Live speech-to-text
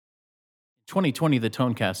2020, the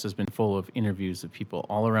Tonecast has been full of interviews of people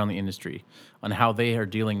all around the industry on how they are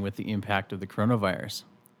dealing with the impact of the coronavirus.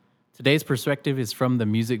 Today's perspective is from the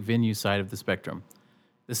music venue side of the spectrum.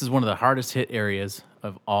 This is one of the hardest hit areas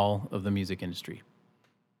of all of the music industry.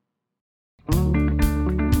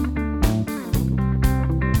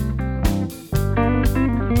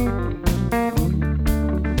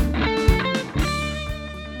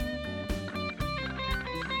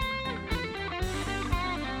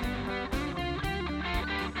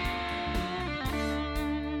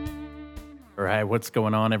 All right, what's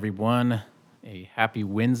going on, everyone? A happy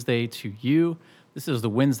Wednesday to you. This is the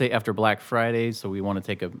Wednesday after Black Friday, so we want to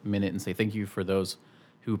take a minute and say thank you for those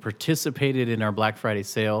who participated in our Black Friday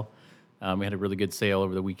sale. We had a really good sale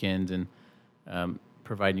over the weekend and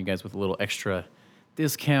providing you guys with a little extra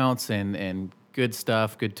discounts and good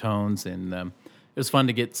stuff, good tones. And it was fun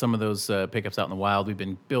to get some of those pickups out in the wild. We've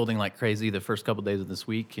been building like crazy the first couple days of this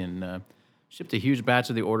week and shipped a huge batch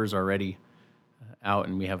of the orders already out,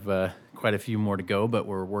 and we have quite a few more to go, but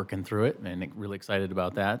we're working through it and really excited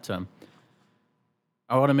about that.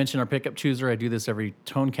 I want to mention our pickup chooser. I do this every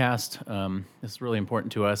Tonecast. It's really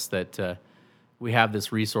important to us that we have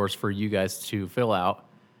this resource for you guys to fill out.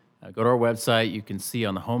 Go to our website. You can see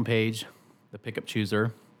on the homepage the pickup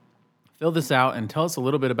chooser. Fill this out and tell us a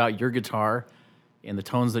little bit about your guitar and the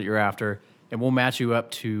tones that you're after, and we'll match you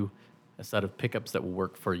up to a set of pickups that will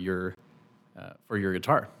work for your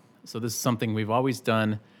guitar. So this is something we've always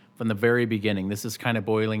done from the very beginning. This is kind of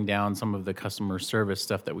boiling down some of the customer service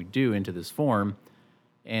stuff that we do into this form.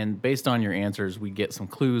 And based on your answers, we get some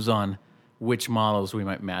clues on which models we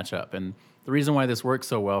might match up. And the reason why this works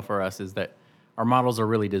so well for us is that our models are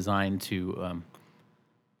really designed to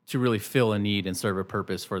really fill a need and serve a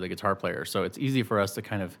purpose for the guitar player. So it's easy for us to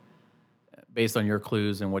kind of, based on your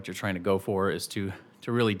clues and what you're trying to go for, is to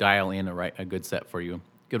really dial in a good set for you,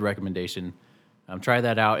 good recommendation. Try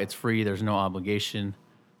that out. It's free. There's no obligation.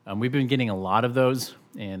 We've been getting a lot of those,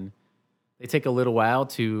 and they take a little while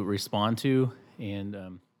to respond to,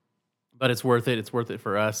 and but it's worth it. It's worth it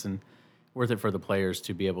for us and worth it for the players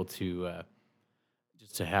to be able to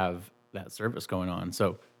just to have that service going on.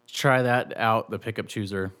 So try that out, the pickup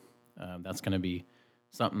chooser. That's going to be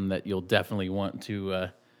something that you'll definitely want to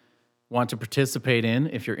participate in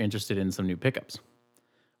if you're interested in some new pickups.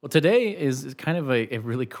 Well, today is kind of a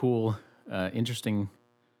really cool, interesting,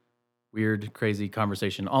 weird, crazy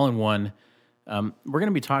conversation all in one. We're going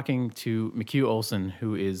to be talking to McHugh Olson,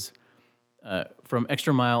 who is from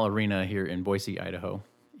Extra Mile Arena here in Boise, Idaho.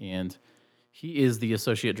 And he is the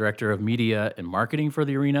Associate Director of Media and Marketing for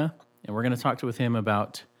the arena. And we're going to talk with him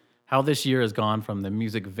about how this year has gone from the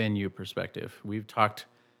music venue perspective. We've talked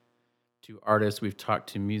to artists, we've talked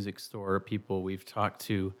to music store people, we've talked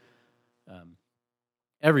to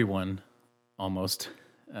everyone almost.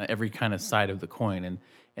 Every kind of side of the coin.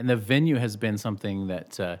 And the venue has been something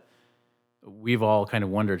that we've all kind of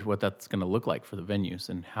wondered what that's going to look like for the venues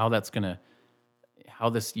and how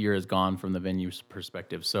this year has gone from the venue's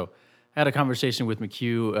perspective. So I had a conversation with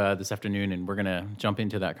McHugh this afternoon, and we're going to jump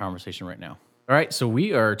into that conversation right now. All right, so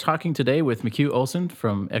we are talking today with McHugh Olson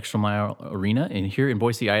from Extra Mile Arena here in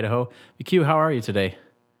Boise, Idaho. McHugh, how are you today?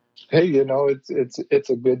 Hey, it's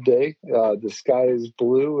a good day. The sky is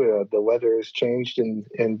blue. The weather has changed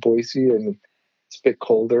in Boise, and it's a bit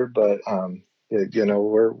colder. But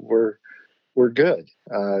we're good.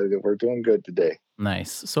 We're doing good today.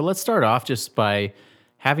 Nice. So let's start off just by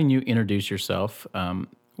having you introduce yourself.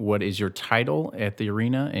 What is your title at the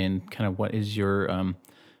arena, and kind of what is your?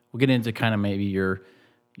 We'll get into kind of maybe your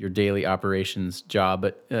daily operations job,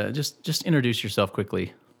 but just introduce yourself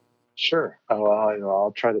quickly. Sure.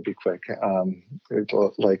 I'll try to be quick.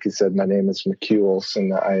 Like you said, my name is McHugh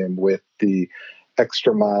Olson. I am with the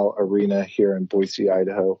Extra Mile Arena here in Boise,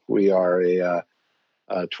 Idaho. We are a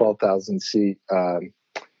 12,000 seat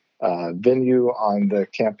venue on the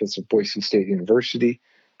campus of Boise State University.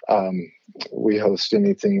 We host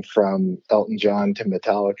anything from Elton John to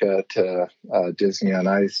Metallica to Disney on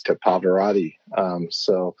Ice to Pavarotti.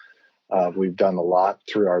 So we've done a lot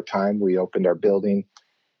through our time. We opened our building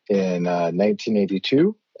in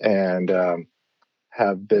 1982 and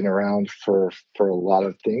have been around for a lot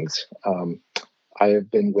of things. I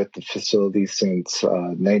have been with the facility since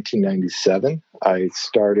 1997. I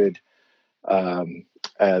started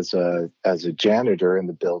as a janitor in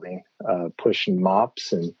the building, pushing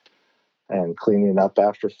mops and cleaning up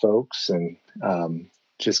after folks, and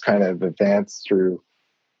just kind of advanced through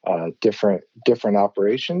different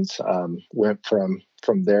operations. Went from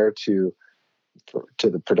there to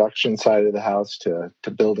the production side of the house, to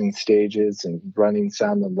building stages and running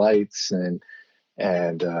sound and lights, and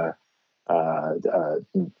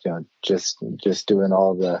just doing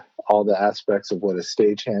all the aspects of what a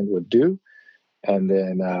stagehand would do, and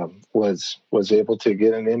then was able to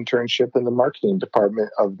get an internship in the marketing department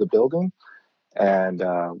of the building, and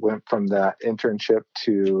went from that internship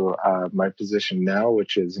to my position now,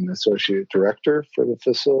 which is an associate director for the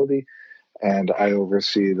facility, and I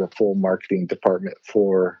oversee the full marketing department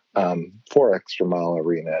for Extra Mile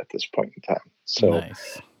Arena at this point in time. So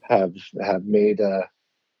Nice. have made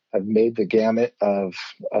the gamut of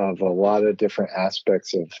a lot of different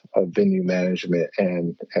aspects of venue management,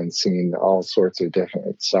 and seen all sorts of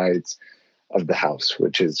different sides of the house,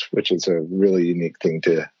 which is a really unique thing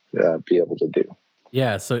to be able to do.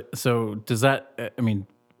 Yeah. So does that, I mean,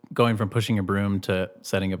 going from pushing a broom to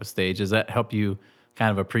setting up a stage, does that help you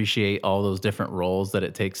kind of appreciate all those different roles that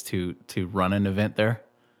it takes to run an event there?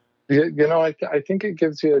 I think it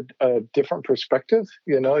gives you a different perspective.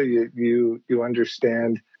 You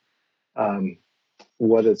understand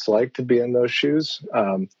what it's like to be in those shoes.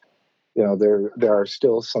 There are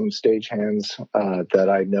still some stagehands that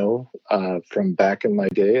I know from back in my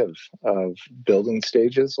day of building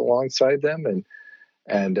stages alongside them,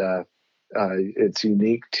 and it's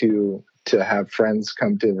unique to have friends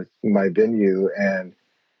come to my venue and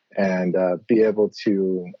be able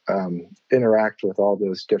to interact with all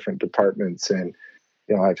those different departments. And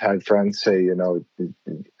I've had friends say,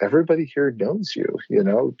 everybody here knows you,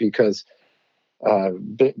 because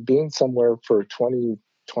being somewhere for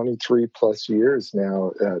 23 plus years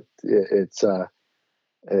now,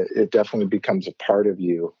 it definitely becomes a part of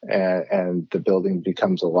you, and the building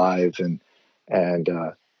becomes alive, and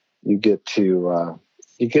you get to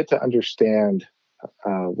understand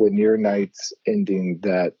when your night's ending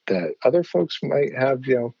that other folks might have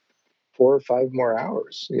 4 or 5 more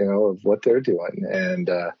hours of what they're doing, and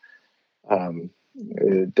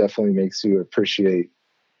it definitely makes you appreciate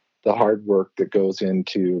the hard work that goes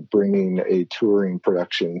into bringing a touring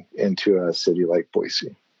production into a city like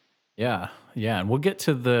Boise. Yeah. Yeah. And we'll get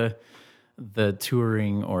to the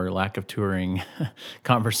touring or lack of touring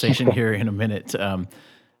conversation here in a minute.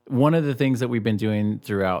 One of the things that we've been doing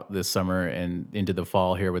throughout this summer and into the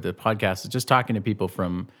fall here with the podcast is just talking to people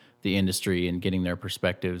from the industry and getting their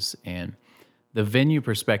perspectives. And the venue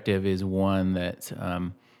perspective is one that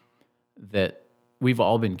we've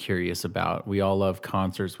all been curious about. We all love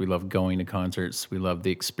concerts. We love going to concerts. We love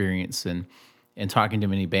the experience and talking to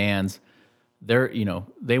many bands.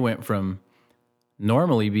 They went from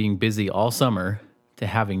normally being busy all summer to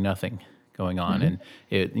having nothing going on,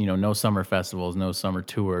 and no summer festivals, no summer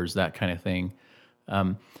tours, that kind of thing.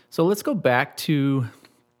 So let's go back to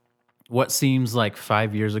what seems like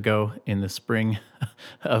 5 years ago in the spring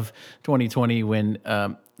of 2020, when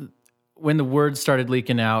the word started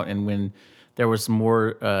leaking out, and when there was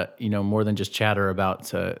more, more than just chatter about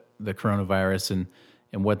the coronavirus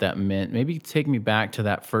and what that meant. Maybe take me back to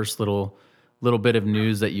that first little bit of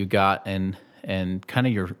news that you got, and kind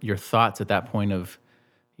of your thoughts at that point of,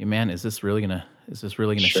 man, is this really gonna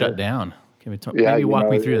Sure. shut down? Can we maybe walk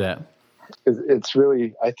me through that? It's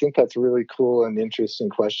really, I think that's a really cool and interesting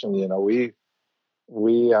question. We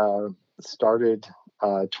started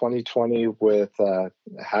 2020 with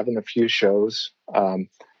having a few shows,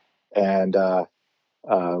 and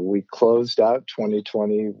we closed out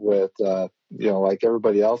 2020 with like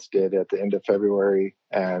everybody else did at the end of February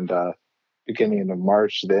and beginning of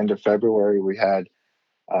March. The end of February, we had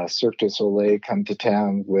Cirque du Soleil come to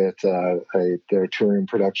town with their touring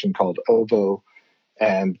production called Ovo,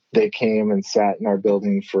 and they came and sat in our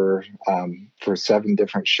building for 7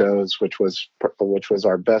 different shows, which was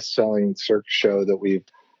our best selling Cirque show that we've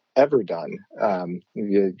ever done. And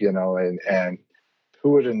who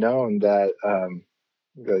would have known that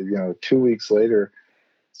 2 weeks later,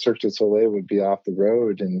 Cirque du Soleil would be off the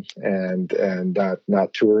road and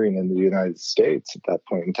not touring in the United States at that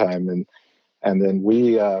point in time. And then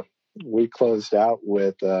we closed out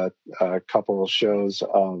with a couple of shows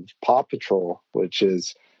of Paw Patrol, which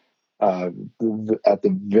is at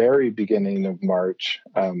the very beginning of March.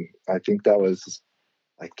 I think that was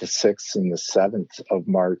like the 6th and the 7th of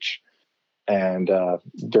March. And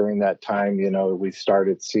during that time, we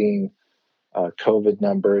started seeing COVID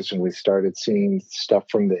numbers, and we started seeing stuff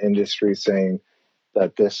from the industry saying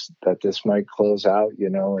that this might close out,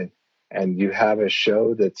 and you have a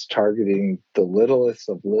show that's targeting the littlest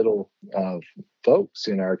of little folks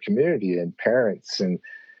in our community and parents, and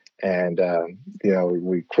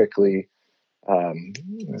we quickly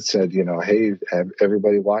said, hey,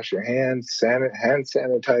 everybody wash your hands, hand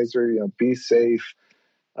sanitizer, be safe,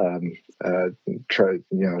 try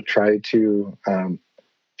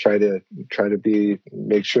to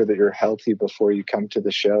make sure that you're healthy before you come to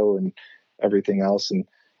the show, everything else. And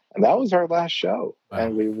that was our last show. Wow.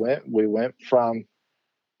 And we went from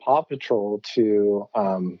Paw Patrol to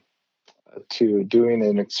doing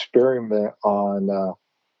an experiment on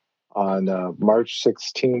March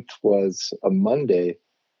 16th was a Monday,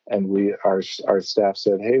 and our staff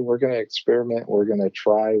said, "Hey, we're going to experiment. We're going to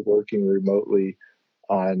try working remotely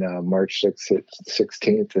on March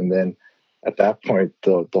 16th," and then at that point,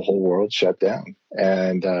 the whole world shut down,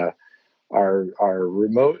 and our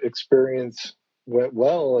remote experience went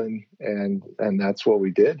well, and that's what we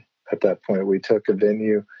did at that point. We took a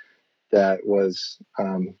venue that was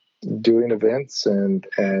doing events and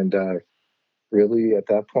really at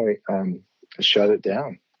that point shut it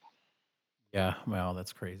down. Yeah, wow,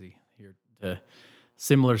 that's crazy. You're the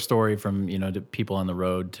similar story from, to people on the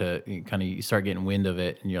road to kind of you start getting wind of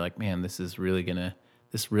it and you're like, man, this really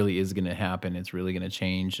is gonna happen. It's really gonna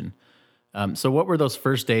change. And so what were those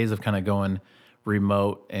first days of kind of going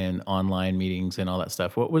remote and online meetings and all that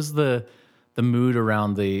stuff? What was the mood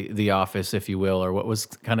around the office, if you will, or what was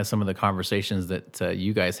kind of some of the conversations that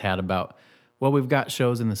you guys had about, well, we've got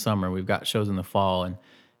shows in the summer, we've got shows in the fall,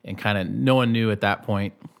 and kind of no one knew at that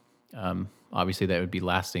point, obviously, that would be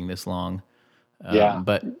lasting this long. Yeah.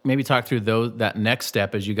 But maybe talk through that next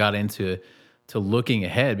step as you got into looking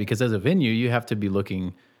ahead, because as a venue, you have to be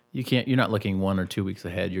looking. You're not looking 1 or 2 weeks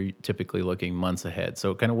ahead. You're typically looking months ahead.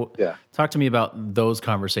 So kind of Yeah. talk to me about those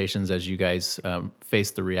conversations as you guys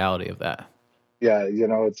face the reality of that. Yeah,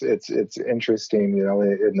 it's interesting,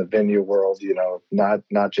 in the venue world,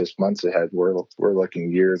 not just months ahead, we're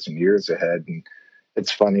looking years and years ahead. And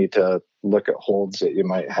it's funny to look at holds that you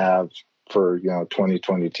might have for,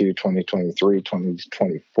 2022, 2023,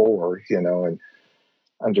 2024, and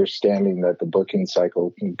understanding that the booking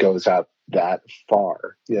cycle goes out that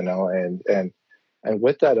far, and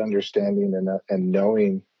with that understanding and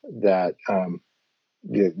knowing that,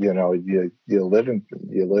 you live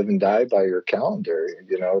and die by your calendar.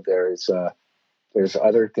 There's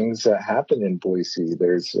other things that happen in Boise.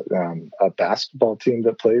 There's a basketball team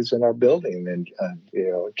that plays in our building, and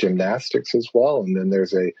gymnastics as well. And then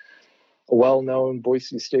there's a well-known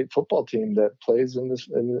Boise State football team that plays in this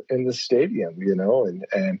in the stadium.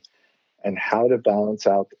 And how to balance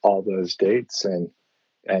out all those dates, and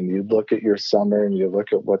you look at your summer and you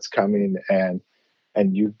look at what's coming, and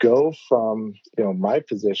you go from my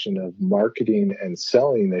position of marketing and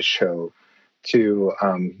selling this show to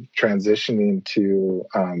transitioning to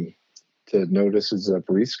notices of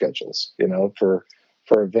reschedules, for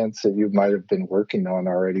events that you might have been working on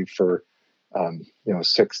already for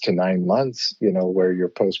 6 to 9 months, where you're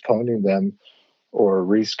postponing them or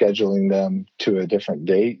rescheduling them to a different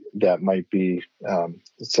date that might be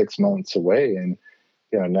 6 months away. And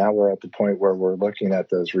now we're at the point where we're looking at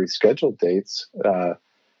those rescheduled dates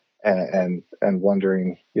and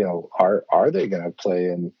wondering, are they going to play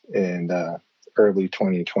in early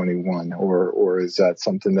 2021, or is that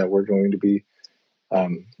something that we're going to be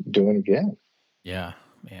doing again? Yeah,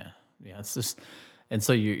 yeah, yeah. It's just, and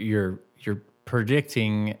so you're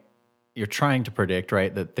predicting, you're trying to predict,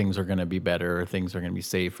 right, that things are going to be better, or things are going to be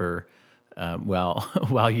safer. Well,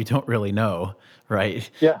 while you don't really know, right?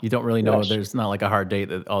 Yeah. You don't really know. Yes. There's not like a hard date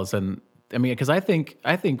that all of a sudden. I mean, because I think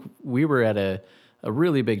we were at a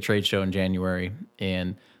really big trade show in January,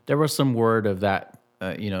 and there was some word of that,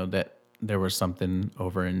 that there was something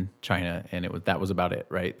over in China, and that was about it,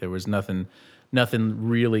 right? There was nothing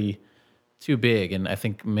really too big, and I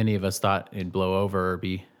think many of us thought it'd blow over or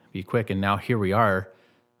be quick, and now here we are,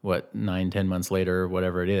 what, 9-10 months later,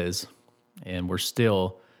 whatever it is, and we're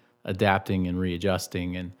still adapting and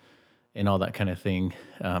readjusting and all that kind of thing.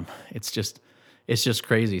 It's just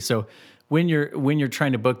crazy. So when you're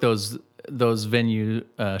trying to book those venue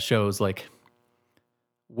shows, like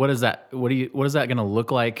what is that going to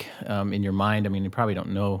look like in your mind? I mean, you probably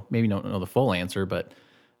don't know, maybe don't know the full answer, but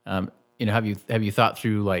have you thought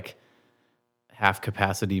through like half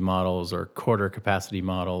capacity models or quarter capacity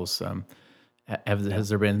models? Has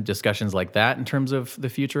there been discussions like that in terms of the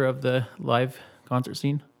future of the live concert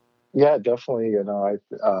scene? Yeah, definitely.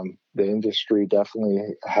 The industry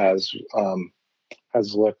definitely has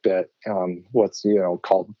looked at what's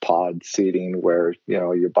called pod seating, where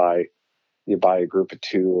you buy a group of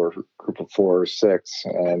 2 or group of 4 or 6,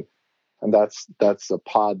 and that's the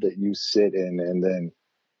pod that you sit in, and then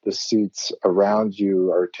the seats around you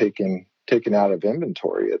are taken out of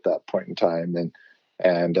inventory at that point in time.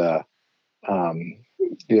 And um,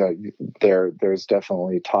 there's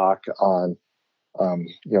definitely talk on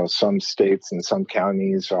some states and some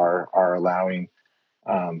counties are allowing,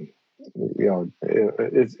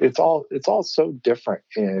 it's all so different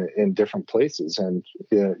in different places. And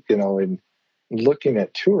in looking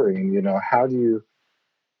at touring, how do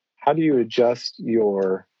you adjust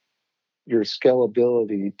your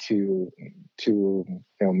scalability to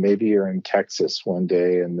maybe you're in Texas one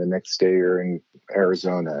day and the next day you're in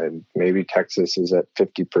Arizona, and maybe Texas is at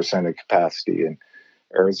 50% of capacity and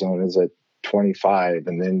Arizona is at 25,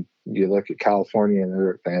 and then you look at California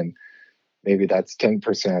and maybe that's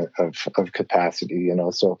 10% of capacity,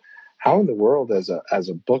 so how in the world as a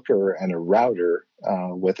booker and a router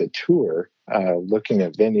with a tour, looking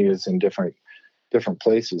at venues in different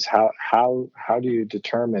places, how do you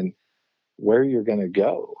determine where you're going to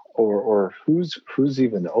go, or who's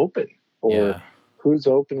even open, or Yeah. who's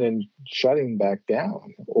open and shutting back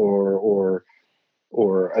down, or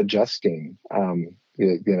adjusting?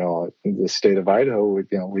 In the state of Idaho, we've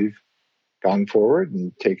gone forward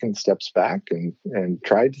and taken steps back, and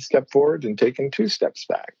tried to step forward and taken two steps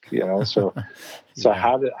back. So Yeah.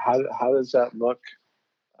 how does that look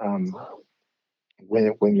um,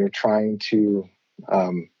 when you're trying to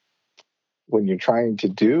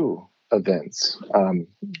do events?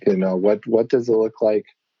 What does it look like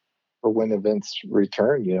for when events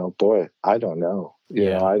return? Boy, I don't know.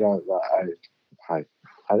 Yeah. I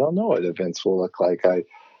I don't know what events will look like. I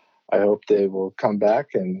hope they will come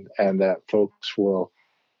back, and that folks will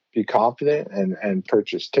be confident and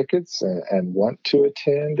purchase tickets, and want to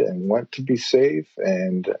attend and want to be safe.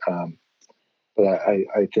 But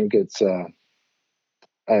I think it's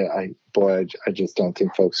I just don't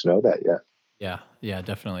think folks know that yet. Yeah, yeah,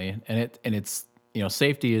 definitely. And it's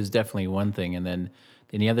safety is definitely one thing, and then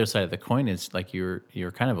the other side of the coin is like you're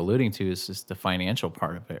kind of alluding to is just the financial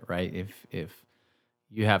part of it, right? If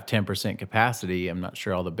you have 10% capacity, I'm not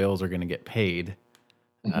sure all the bills are going to get paid,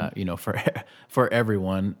 Mhm. for for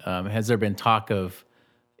everyone. Has there been talk of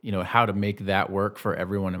how to make that work for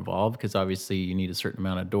everyone involved? Because obviously you need a certain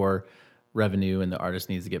amount of door revenue, and the artist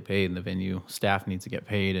needs to get paid, and the venue staff needs to get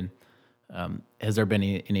paid, and has there been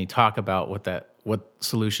any talk about what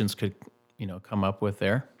solutions could come up with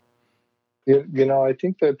there? I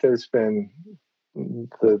think that there's been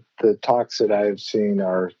the talks that I've seen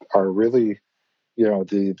are really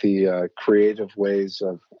the creative ways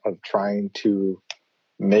of trying to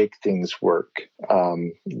make things work.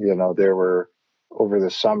 There were over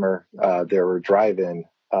the summer there were drive-in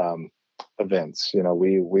events.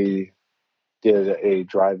 We did a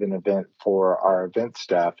drive-in event for our event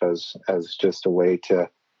staff as just a way to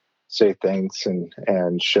say thanks,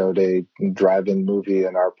 and showed a drive-in movie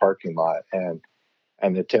in our parking lot, and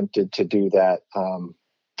attempted to do that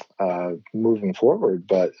moving forward,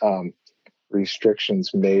 but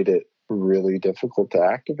restrictions made it really difficult to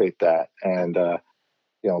activate that. And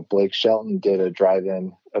Blake Shelton did a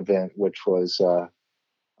drive-in event, which was out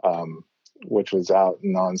and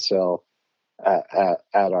on sale at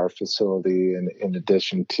our facility. And in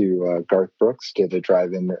addition to Garth Brooks did a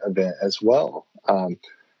drive-in event as well,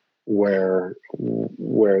 where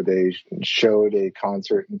they showed a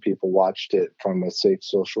concert and people watched it from a safe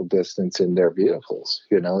social distance in their vehicles.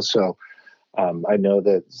 So I know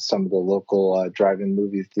that some of the local drive-in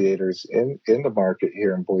movie theaters in the market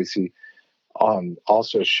here in Boise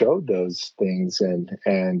also showed those things, and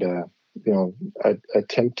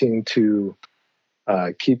attempting to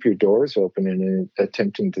keep your doors open, and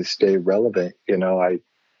attempting to stay relevant.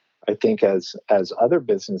 I think as other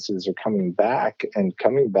businesses are coming back,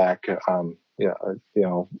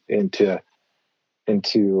 into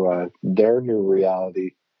their new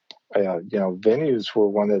reality. Venues were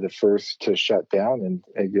one of the first to shut down, and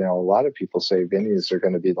a lot of people say venues are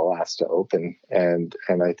going to be the last to open, and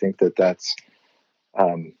I think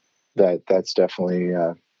um, that's definitely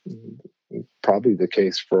probably the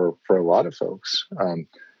case for a lot of folks.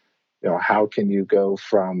 How can you go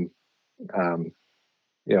from um,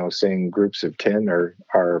 saying groups of 10 are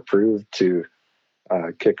approved to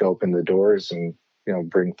kick open the doors and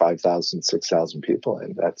bring 5,000, 6,000 people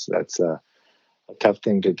in? That's a tough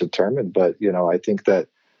thing to determine, but I think that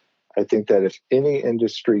if any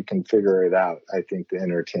industry can figure it out, I think the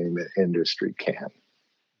entertainment industry can.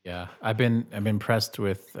 Yeah, I've been impressed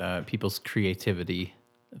with people's creativity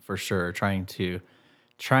for sure, trying to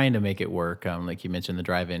make it work. Like you mentioned, the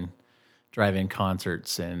drive-in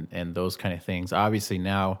concerts and those kind of things. Obviously,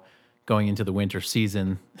 now going into the winter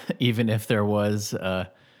season, even if there was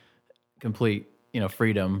complete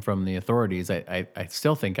freedom from the authorities, I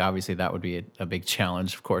still think obviously that would be a big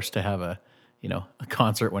challenge, of course, to have a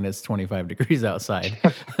concert when it's 25 degrees outside.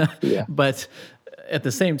 Yeah. But at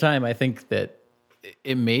the same time, I think that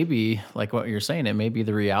it may be like what you're saying. It may be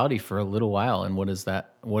the reality for a little while. And what does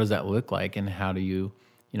that look like? And how do you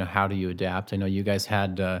adapt? I know you guys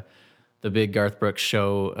had the big Garth Brooks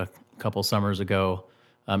show a couple summers ago.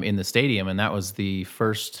 in the stadium, and that was the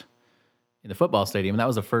first in the football stadium. And that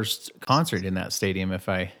was the first concert in that stadium, if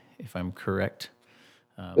I'm correct.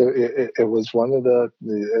 It was one of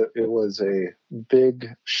it was a big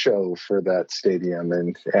show for that stadium,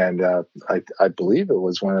 and I believe it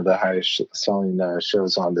was one of the highest selling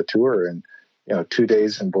shows on the tour. And 2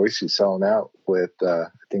 days in Boise selling out with I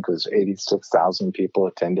think it was 86,000 people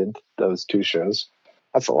attended those two shows.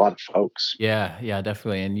 That's a lot of folks. Yeah,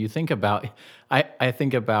 definitely. And you think about, I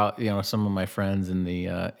think about some of my friends in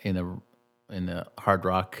the hard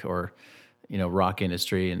rock or rock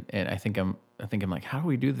industry, and I think I'm like, how do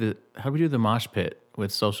we do the mosh pit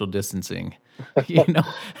with social distancing?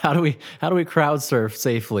 How do we crowd surf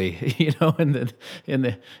safely?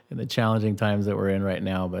 In the challenging times that we're in right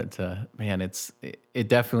now. But man, it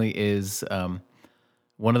definitely is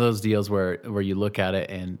one of those deals where you look at it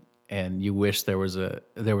and you wish there was a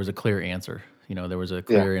clear answer. There was a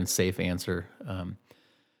clear and safe answer.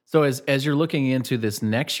 So as you're looking into this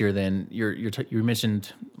next year, then you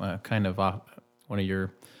mentioned kind of one of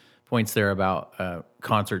your points there about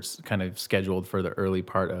concerts kind of scheduled for the early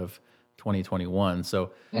part of 2021.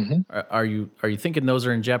 So are you thinking those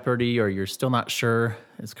are in jeopardy, or you're still not sure?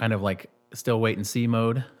 It's kind of like still wait and see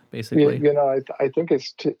mode, basically. I think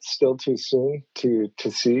it's still too soon to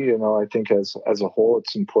see. I think as a whole,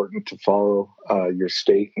 it's important to follow your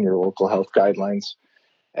state and your local health guidelines,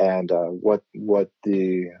 and what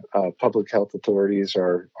the public health authorities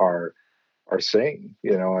are saying,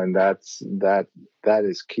 and that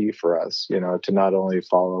is key for us, to not only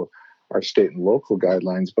follow our state and local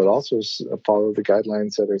guidelines, but also follow the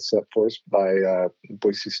guidelines that are set forth by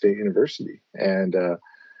Boise State University, and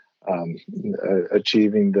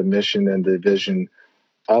achieving the mission and the vision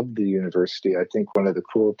of the university. I think one of the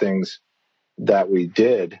cool things that we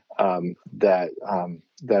did that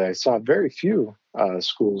I saw very few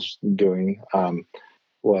schools doing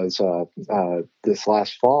was this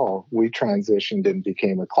last fall, we transitioned and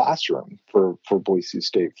became a classroom for Boise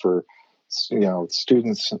State for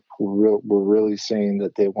students who were really saying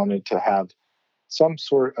that they wanted to have some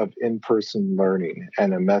sort of in-person learning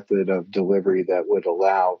and a method of delivery that would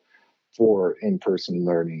allow for in-person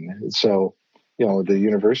learning. So, the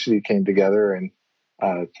university came together, and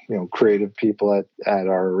creative people at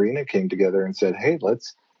our arena came together and said, "Hey,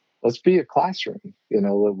 let's be a classroom.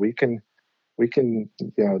 We can,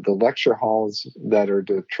 the lecture halls that are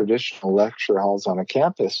the traditional lecture halls on a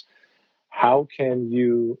campus, how can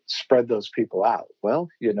you spread those people out? Well,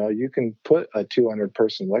 you can put a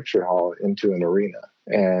 200-person lecture hall into an arena,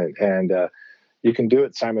 and you can do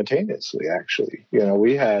it simultaneously, actually.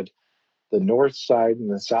 We had the north side and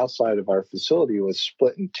the south side of our facility was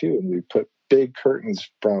split in two, and we put big curtains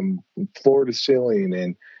from floor to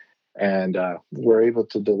ceiling, and we're able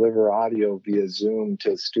to deliver audio via Zoom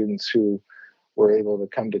to students who were able to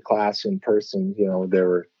come to class in person. There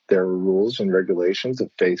were rules and regulations of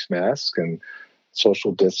face masks and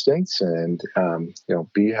social distance, and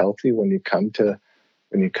be healthy when you come to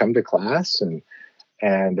class, and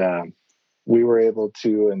we were able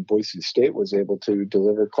to, and Boise State was able to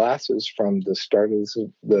deliver classes from the start of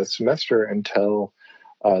the semester until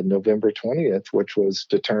November 20th, which was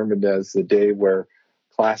determined as the day where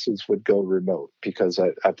classes would go remote, because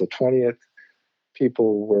at the 20th,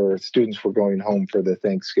 students were going home for the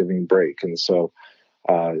Thanksgiving break. And so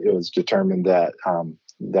it was determined that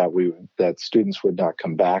students would not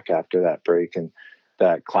come back after that break, and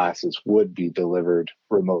that classes would be delivered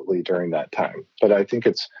remotely during that time. But I think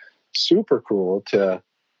it's super cool to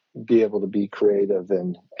be able to be creative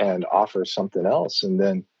and offer something else. And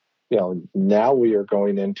then, now we are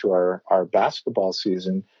going into our basketball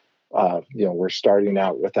season. We're starting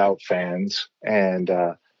out without fans, and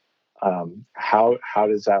how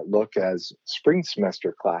does that look as spring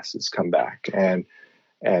semester classes come back, and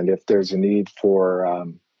if there's a need for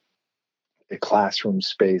a classroom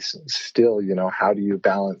space still, how do you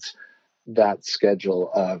balance that schedule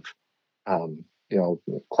of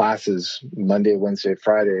classes Monday, Wednesday,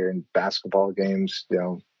 Friday, and basketball games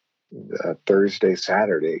Thursday,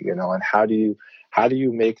 Saturday, and how do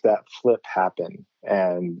you make that flip happen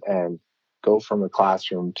and go from a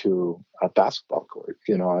classroom to a basketball court,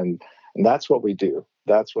 and that's what we do.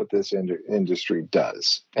 That's what this industry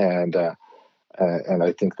does. And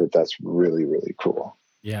I think that's really, really cool.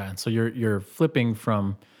 Yeah. And so you're flipping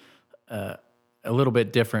from a little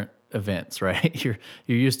bit different events, right? You're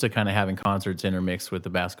used to kind of having concerts intermixed with the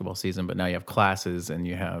basketball season, but now you have classes and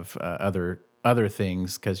you have other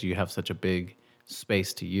things because you have such a big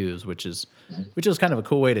space to use, which is kind of a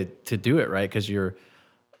cool way to do it, right? Because you're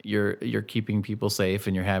keeping people safe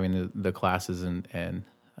and you're having the classes and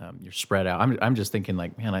you're spread out. I'm just thinking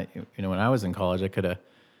like, man, when I was in college, I could have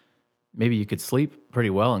maybe you could sleep pretty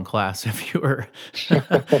well in class if you were,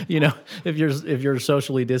 you know, if you're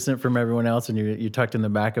socially distant from everyone else and you're tucked in the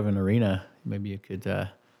back of an arena, maybe you could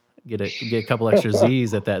get a couple extra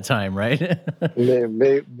Z's at that time, right?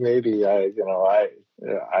 Maybe I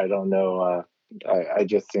don't know. I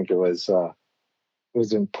just think it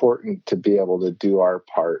was important to be able to do our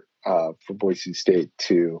part for Boise State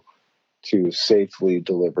to safely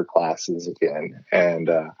deliver classes again. And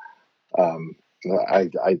um, I,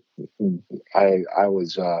 I I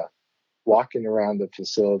was walking around the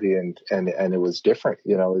facility, and it was different.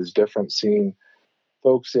 You know, it was different seeing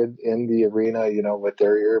folks in the arena, you know, with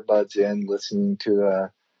their earbuds in, listening to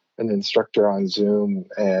an instructor on Zoom,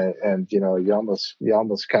 and you know, you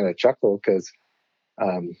almost kind of chuckle because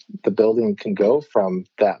the building can go from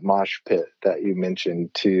that mosh pit that you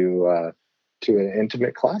mentioned to an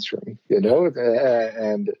intimate classroom, you know,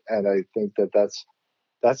 and I think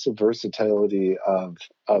that's the versatility of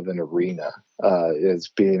an arena, is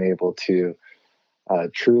being able to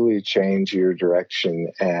truly change your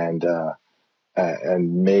direction and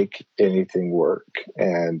make anything work.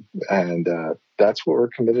 And that's what we're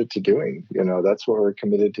committed to doing. You know, that's what we're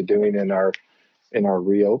committed to doing in our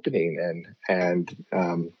reopening and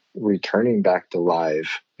returning back to live.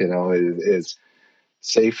 You know, is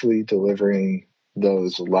safely delivering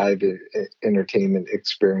those live entertainment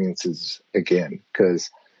experiences again, because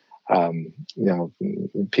you know,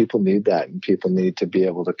 people need that, and people need to be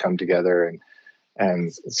able to come together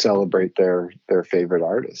and celebrate their favorite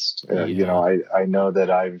artist. You know, Yeah. I know that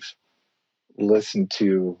I've listened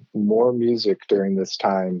to more music during this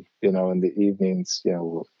time, you know, in the evenings. You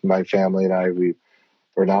know, my family and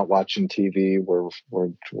we're not watching TV.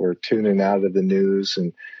 We're tuning out of the news,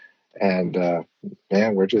 and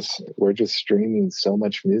man, we're just streaming so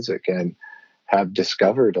much music, and have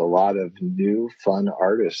discovered a lot of new fun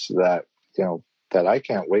artists that, you know, that I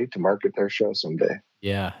can't wait to market their show someday.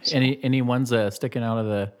 Yeah. So, Any ones sticking out of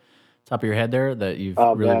the top of your head there that you've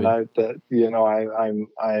oh really man, been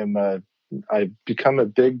I've become a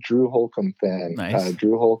big Drew Holcomb fan. nice?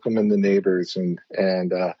 Drew Holcomb and the Neighbors, and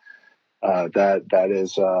that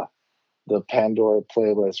is the Pandora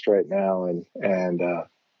playlist right now, and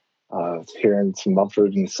hearing some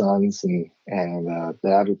Mumford and Sons and the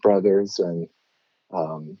Abbott Brothers and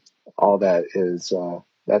um, all that is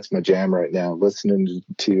that's my jam right now. Listening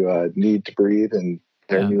to Need to Breathe and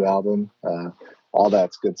their Yeah. new album, all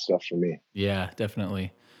that's good stuff for me. Yeah,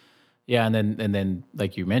 definitely. Yeah, and then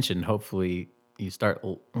like you mentioned, hopefully you start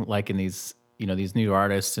liking these, these new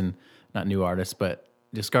artists, and not new artists, but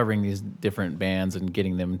discovering these different bands and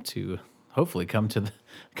getting them to hopefully come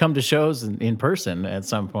to shows in person at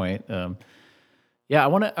some point. Yeah, I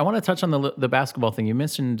want to touch on the basketball thing. You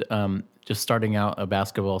mentioned just starting out a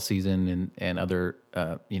basketball season and other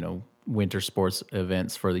winter sports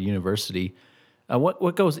events for the university.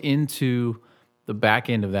 What goes into the back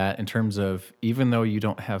end of that in terms of, even though you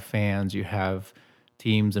don't have fans, you have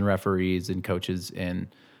teams and referees and coaches and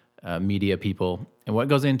media people, and what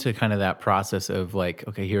goes into kind of that process of like,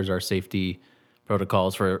 okay, here's our safety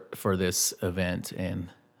protocols for this event, and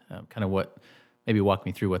kind of what, maybe walk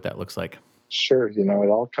me through what that looks like. Sure, you know, it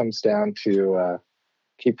all comes down to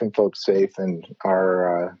keeping folks safe, and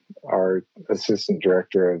our assistant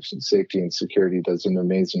director of safety and security does an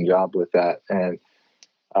amazing job with that. And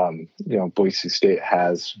you know, Boise State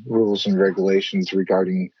has rules and regulations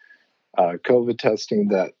regarding COVID testing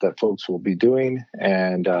that folks will be doing,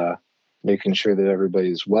 and making sure that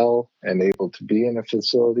everybody is well and able to be in a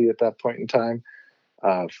facility at that point in time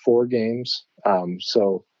for games.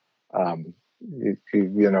 So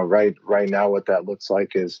you know, right now, what that looks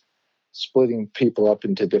like is splitting people up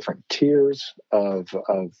into different tiers of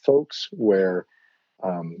folks, where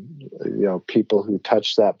you know, people who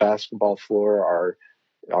touch that basketball floor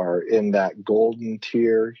are in that golden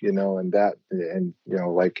tier, you know, and you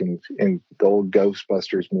know, like in the old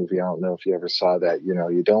Ghostbusters movie, I don't know if you ever saw that. You know,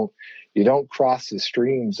 you don't cross the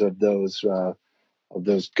streams of those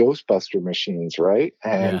Ghostbuster machines, right?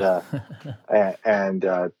 Yeah. And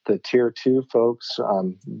the tier two folks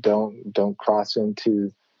don't cross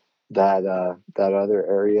into that other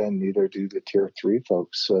area, and neither do the tier three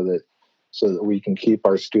folks, so that we can keep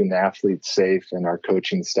our student athletes safe and our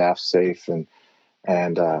coaching staff safe, and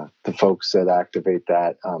the folks that activate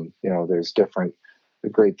that. You know, there's different. The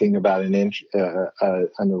great thing about an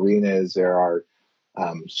arena is there are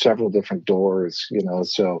several different doors. You know,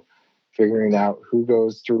 so figuring out who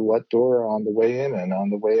goes through what door on the way in and on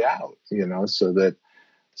the way out. You know, so that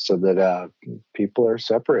people are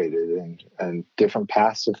separated, and different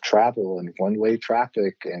paths of travel and one way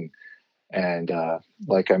traffic, and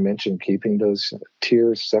like I mentioned, keeping those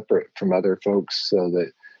tiers separate from other folks,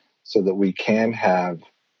 so that we can have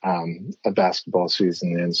a basketball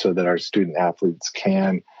season, and so that our student athletes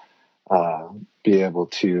can be able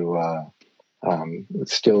to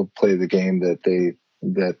still play the game that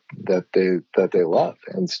they love,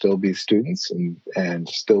 and still be students and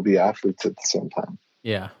still be athletes at the same time.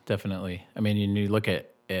 Yeah, definitely. I mean, you look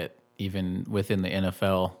at it even within the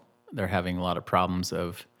NFL, they're having a lot of problems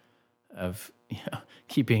of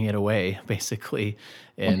keeping it away, basically,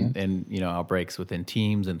 Mm-hmm. and outbreaks within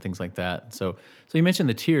teams and things like that. So you mentioned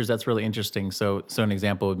the tiers. That's really interesting. So an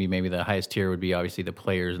example would be maybe the highest tier would be obviously the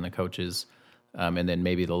players and the coaches, and then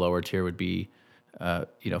maybe the lower tier would be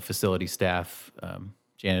facility staff,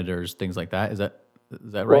 janitors, things like that. Is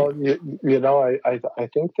that right? Well, I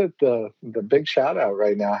think that the big shout out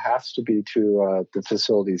right now has to be to the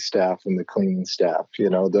facility staff and the cleaning staff.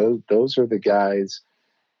 Those are the guys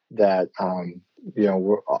that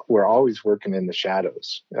we're always working in the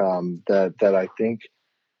shadows. That I think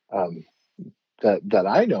um, that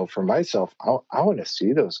I know for myself, I want to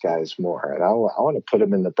see those guys more, and I want to put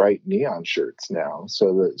them in the bright neon shirts now,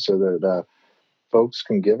 so that folks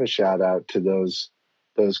can give a shout out to those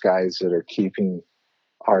guys that are keeping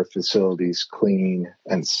our facilities clean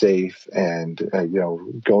and safe, and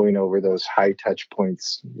going over those high touch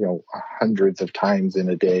points, hundreds of times in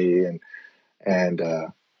a day, and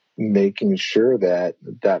making sure that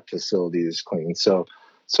that facility is clean. So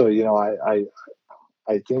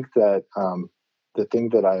I think that the thing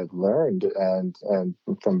that I have learned, and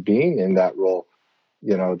from being in that role,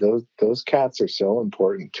 those cats are so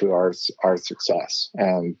important to our success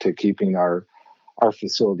and to keeping our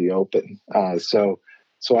facility open.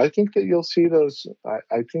 So I think that you'll see those.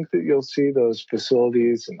 I think that you'll see those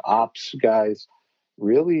facilities and ops guys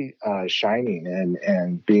really shining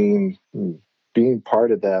and being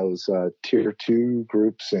part of those tier two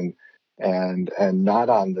groups, and not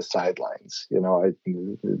on the sidelines.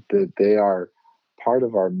 They are part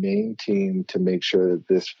of our main team to make sure that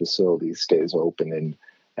this facility stays open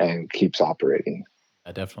and keeps operating.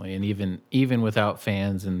 Definitely, and even without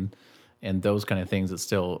fans and those kind of things, it's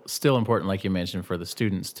still important, like you mentioned, for the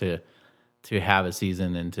students to have a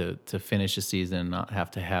season and to finish a season and not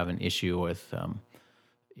have to have an issue with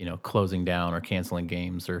closing down or canceling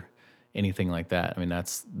games or anything like that. I mean,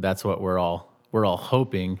 that's what we're all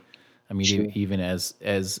hoping. I mean, Sure. even as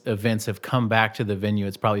events have come back to the venue,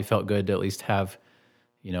 it's probably felt good to at least have,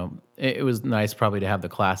 it was nice probably to have the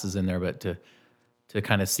classes in there, but to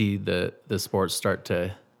kind of see the sports start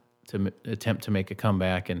to attempt to make a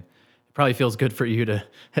comeback, and it probably feels good for you to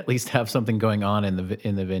at least have something going on in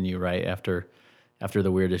the venue, right, after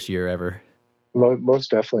the weirdest year ever.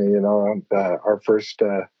 Most definitely. Our first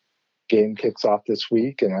game kicks off this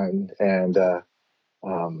week, and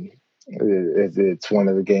um, it's one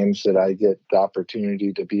of the games that I get the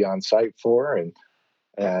opportunity to be on site for, and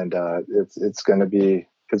it's going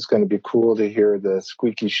to be cool to hear the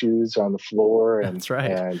squeaky shoes on the floor, That's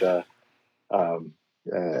right. um,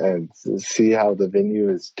 and see how the venue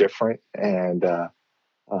is different,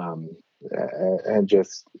 um, and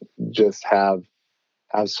just have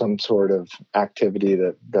some sort of activity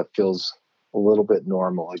that feels a little bit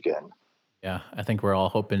normal again. Yeah, I think we're all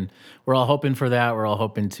hoping for that. We're all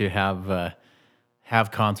hoping to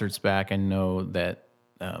have concerts back. I know that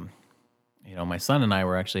um, my son and I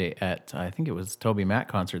were actually at, I think it was Toby Mac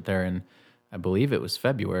concert there, and I believe it was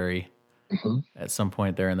February Hmm. at some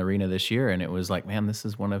point there in the arena this year, and it was like, man, this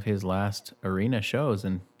is one of his last arena shows,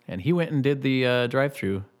 and he went and did the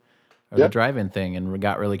drive-through or the Yep. drive-in thing and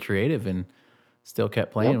got really creative and still kept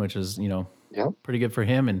Yep. playing, which is Yep. pretty good for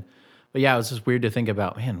him. And but yeah, it was just weird to think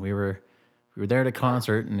about. Man, we were there at a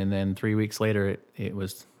concert, and then 3 weeks later, it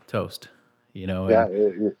was toast. Yeah.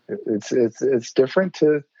 And It's different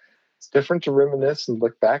to reminisce and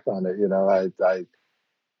look back on it.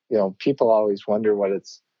 People always wonder what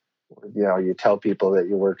it's. You tell people that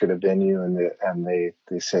you work at a venue, and they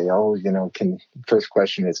say, oh, can first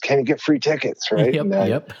question is, can you get free tickets, right? yep,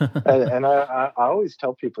 yep, And I always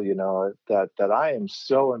tell people, that I am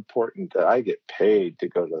so important that I get paid to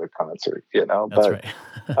go to the concert, that's but right.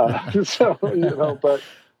 so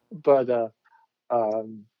but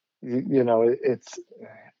um, it's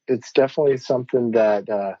definitely something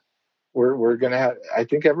that we're gonna have. I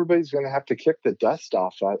think everybody's gonna have to kick the dust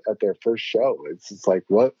off at their first show. It's just like,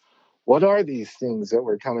 what are these things that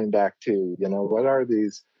we're coming back to? What are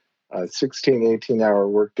these 16, 18-hour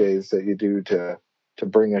work days that you do to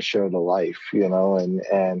bring a show to life?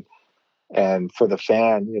 And for the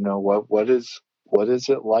fan, what is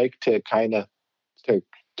it like to to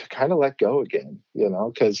kind of let go again?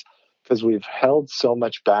 Because we've held so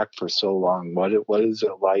much back for so long. What is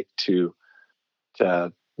it like to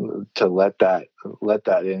to let that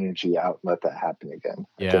energy out, and let that happen again.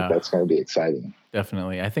 I think that's going to be exciting.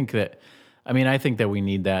 Definitely. I think that we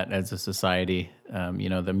need that as a society.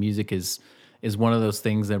 The music is one of those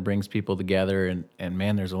things that brings people together, and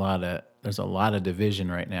man, there's a lot of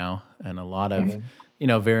division right now, and a lot of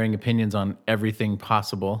varying opinions on everything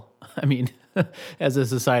possible. I mean, as a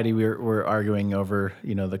society, we're arguing over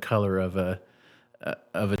the color of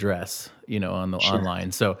a dress, on the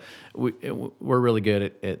online. So we're really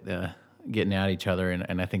good at getting at each other,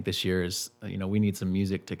 and I think this year is we need some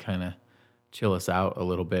music to kind of chill us out a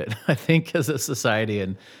little bit. I think as a society,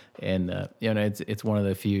 and it's one of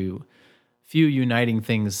the few uniting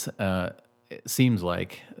things it seems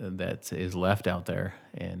like that is left out there,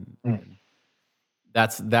 and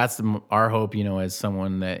that's our hope. As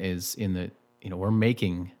someone that is in the we're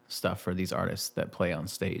making stuff for these artists that play on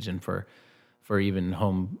stage, and for even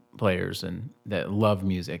home players and that love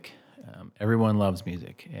music. Everyone loves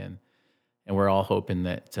music, and we're all hoping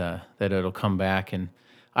that it'll come back. And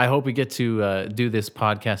I hope we get to do this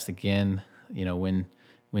podcast again,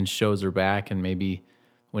 when shows are back, and maybe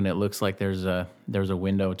when it looks like there's a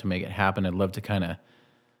window to make it happen. I'd love to kind of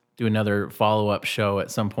do another follow-up show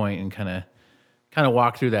at some point and kind of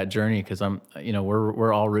walk through that journey, because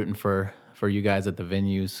we're all rooting for you guys at the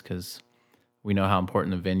venues, because we know how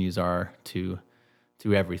important the venues are to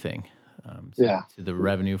everything. To the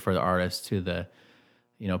revenue for the artists, to the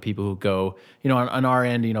people who go, on our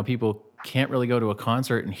end, people can't really go to a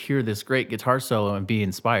concert and hear this great guitar solo and be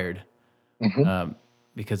inspired,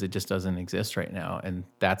 because it just doesn't exist right now. And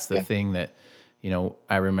that's the thing that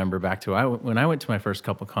I remember back to when I went to my first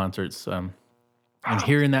couple concerts, and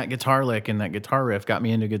hearing that guitar lick and that guitar riff got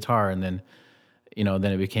me into guitar, and then then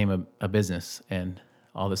it became a business and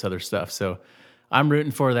all this other stuff. So I'm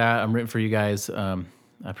rooting for that. I'm rooting for you guys. I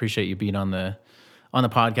appreciate you being on the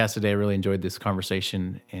podcast today. I really enjoyed this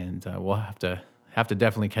conversation, and we'll have to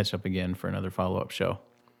definitely catch up again for another follow-up show.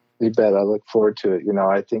 You bet. I look forward to it.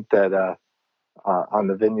 I think that on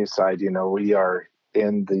the venue side, we are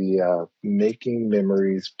in the making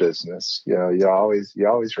memories business. You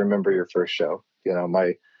always remember your first show.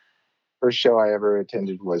 My first show I ever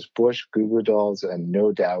attended was Bush, Goo Goo Dolls, and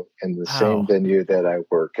No Doubt in the same venue that I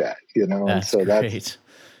work at. That's great.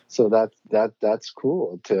 That's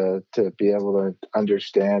cool to be able to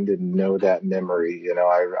understand and know that memory.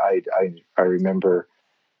 I remember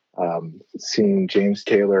seeing James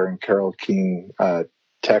Taylor and Carole King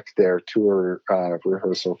tech their tour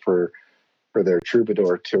rehearsal for their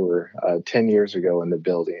Troubadour tour 10 years ago in the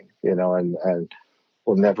building. And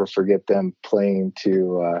we'll never forget them playing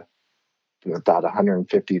to about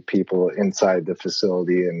 150 people inside the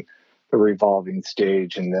facility, and the revolving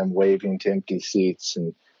stage, and them waving to empty seats.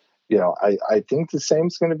 And I think the same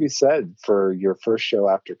is going to be said for your first show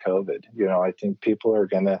after COVID. I think people are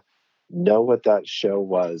going to know what that show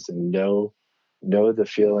was, and know the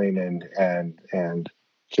feeling, and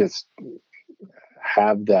just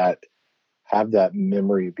have that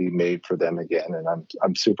memory be made for them again. And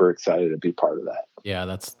I'm super excited to be part of that. Yeah,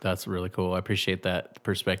 that's really cool. I appreciate that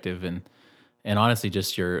perspective, and honestly,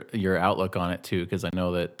 just your outlook on it too, because I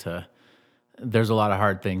know that there's a lot of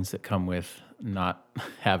hard things that come with not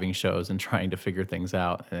having shows and trying to figure things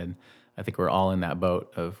out. And I think we're all in that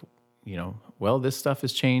boat of, this stuff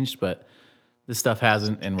has changed, but this stuff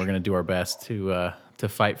hasn't, and we're going to do our best to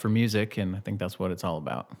fight for music. And I think that's what it's all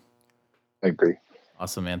about. I agree.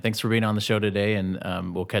 Awesome, man. Thanks for being on the show today,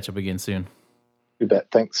 and we'll catch up again soon. You bet.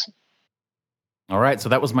 Thanks. All right, so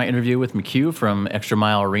that was my interview with McHugh from Extra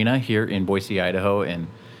Mile Arena here in Boise, Idaho, and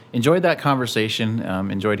enjoyed that conversation.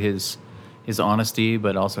 Enjoyed his honesty,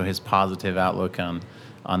 but also his positive outlook on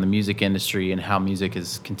the music industry, and how music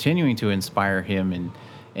is continuing to inspire him,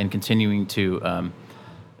 and continuing to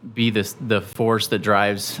be the force that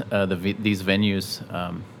drives these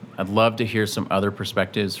venues. I'd love to hear some other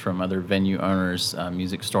perspectives from other venue owners,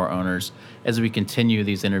 music store owners, as we continue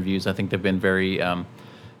these interviews. I think they've been very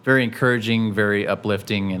very encouraging, very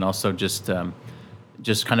uplifting, and also just kind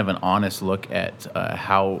of an honest look at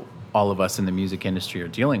how all of us in the music industry are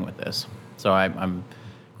dealing with this. So I'm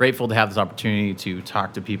grateful to have this opportunity to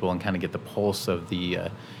talk to people and kind of get the pulse of the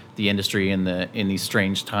industry in these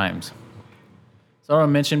strange times. So I want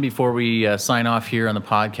to mention before we sign off here on the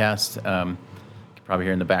podcast, you can probably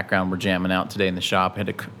hear in the background we're jamming out today in the shop. I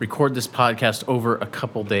had to record this podcast over a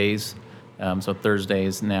couple days, so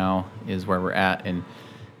Thursdays now is where we're at, and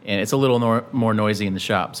it's a little more noisy in the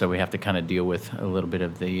shop, so we have to kind of deal with a little bit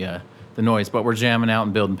of the noise. But we're jamming out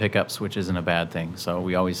and building pickups, which isn't a bad thing. So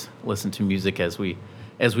we always listen to music as we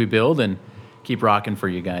build, and keep rocking for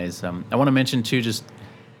you guys. I want to mention too, just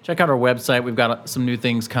check out our website. We've got some new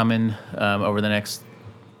things coming over the next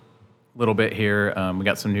little bit here. We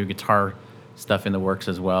got some new guitar stuff in the works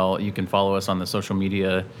as well. You can follow us on the social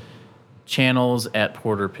media channels at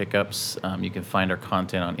Porter Pickups. You can find our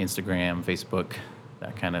content on Instagram, Facebook,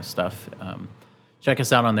 that kind of stuff. Check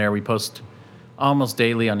us out on there. We post almost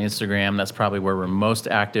daily on Instagram. That's probably where we're most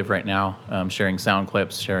active right now, sharing sound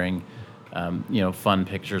clips, sharing fun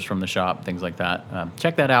pictures from the shop, things like that.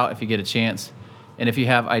 Check that out if you get a chance. And if you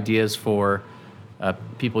have ideas for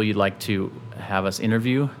people you'd like to have us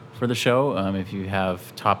interview for the show, if you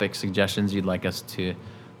have topic suggestions you'd like us to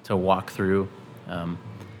walk through,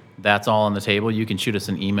 that's all on the table. You can shoot us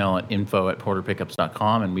an email at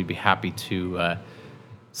info@porterpickups.com, and we'd be happy to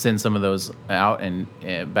send some of those out and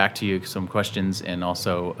back to you, some questions, and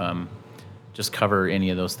also just cover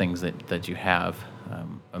any of those things that you have.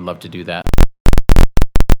 I'd love to do that.